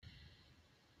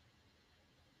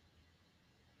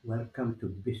Welcome to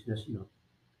Business Note.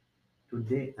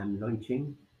 Today I'm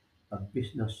launching a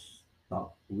business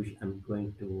talk which I'm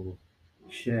going to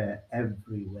share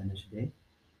every Wednesday,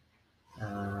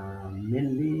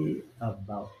 mainly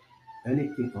about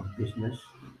anything of business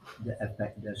that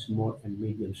affect the small and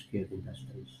medium scale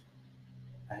industries.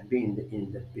 I've been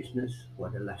in the business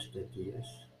for the last 30 years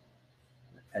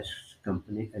as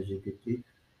company executive,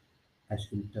 as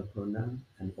entrepreneur,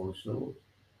 and also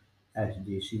as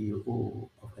the CEO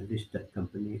of a listed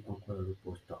company on Kuala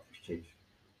Lumpur Stock Exchange.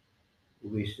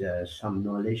 With some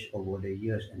knowledge over the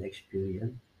years and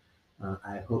experience,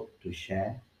 I hope to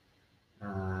share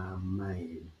my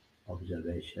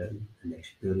observation and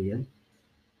experience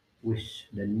with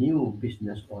the new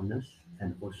business owners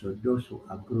and also those who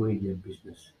are growing their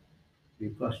business,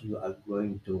 because you are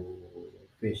going to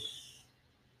face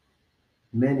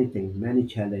many things, many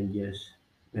challenges,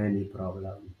 many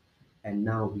problems. And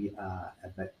now we are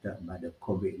affected by the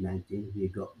COVID-19. We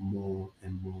got more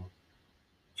and more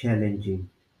challenging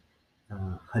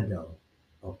hurdle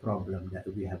or problem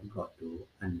that we have got to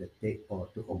undertake or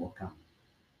to overcome.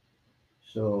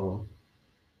 So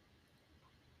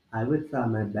I will try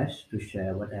my best to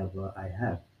share whatever I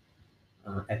have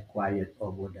acquired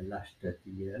over the last 30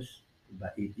 years,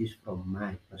 but it is from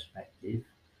my perspective.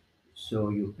 So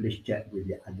you please check with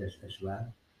the others as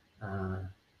well, uh,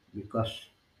 because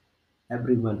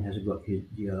everyone has got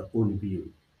their own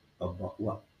view about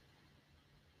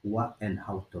what and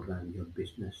how to run your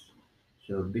business.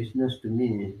 So business to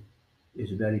me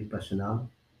is very personal.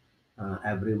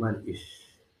 Everyone is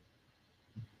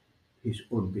his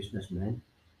own businessman.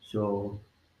 So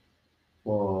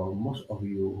for most of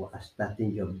you who are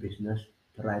starting your business,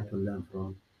 try to learn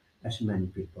from as many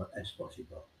people as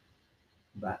possible.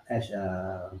 But as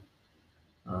uh,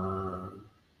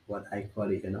 what I call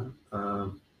it,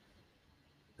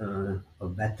 a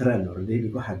veteran already,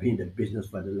 because I've been in the business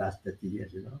for the last 30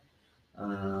 years,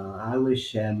 I will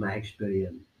share my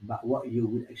experience. But what you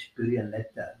will experience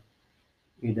later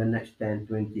in the next 10,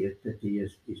 20, or 30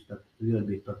 years will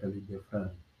be totally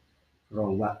different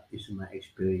from what is my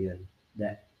experience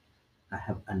that I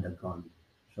have undergone.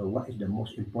 So what is the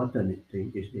most important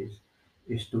thing is this,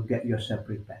 is to get yourself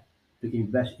prepared, to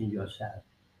invest in yourself,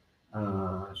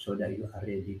 so that you are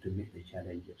ready to meet the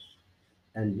challenges.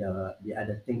 And the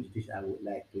other things this I would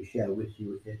like to share with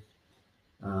you is,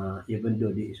 even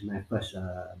though this is my first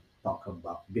talk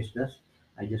about business,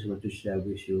 I just want to share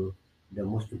with you the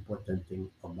most important thing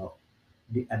about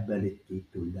the ability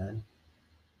to learn,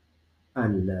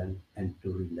 unlearn, and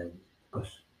to relearn,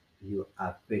 because you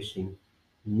are facing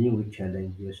new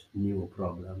challenges, new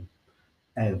problems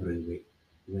every week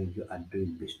when you are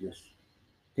doing business.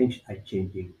 Things are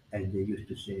changing, as they used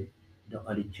to say, the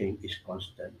only change is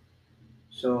constant.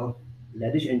 So,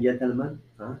 ladies and gentlemen,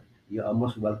 you are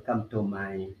most welcome to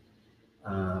my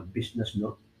business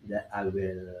note that I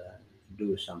will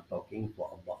do some talking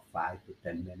for about 5 to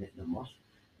 10 minutes the most.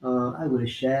 I will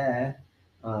share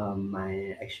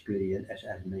my experience as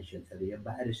I mentioned earlier,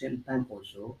 but at the same time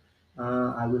also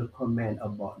I will comment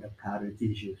about the current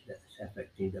issues that is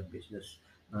affecting the business,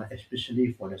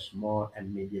 especially for the small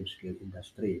and medium scale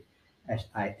industry. As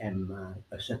I am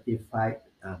a certified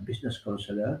business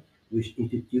counselor with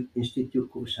Institute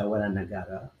Keusahawanan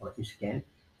Negara or ISCAN.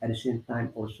 At the same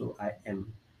time, also I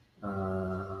am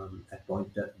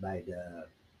appointed by the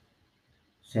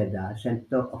SEDA,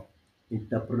 Center of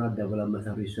Entrepreneur Development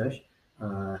and Research,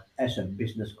 as a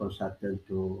business consultant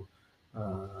to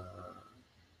uh,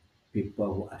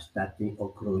 people who are starting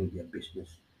or growing their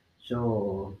business.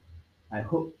 So I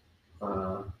hope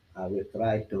I will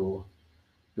try to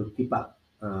keep up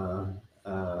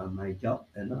my job,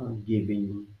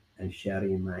 giving and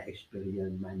sharing my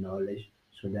experience, my knowledge,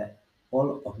 so that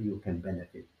all of you can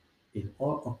benefit. If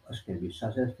all of us can be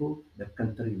successful, the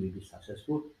country will be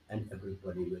successful, and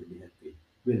everybody will be happy.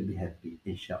 Will be happy,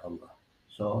 inshallah.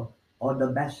 So all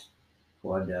the best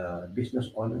for the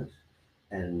business owners,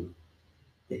 and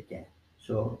take care.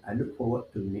 So I look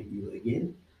forward to meet you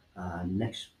again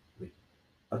next week.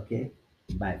 Okay,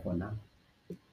 bye for now.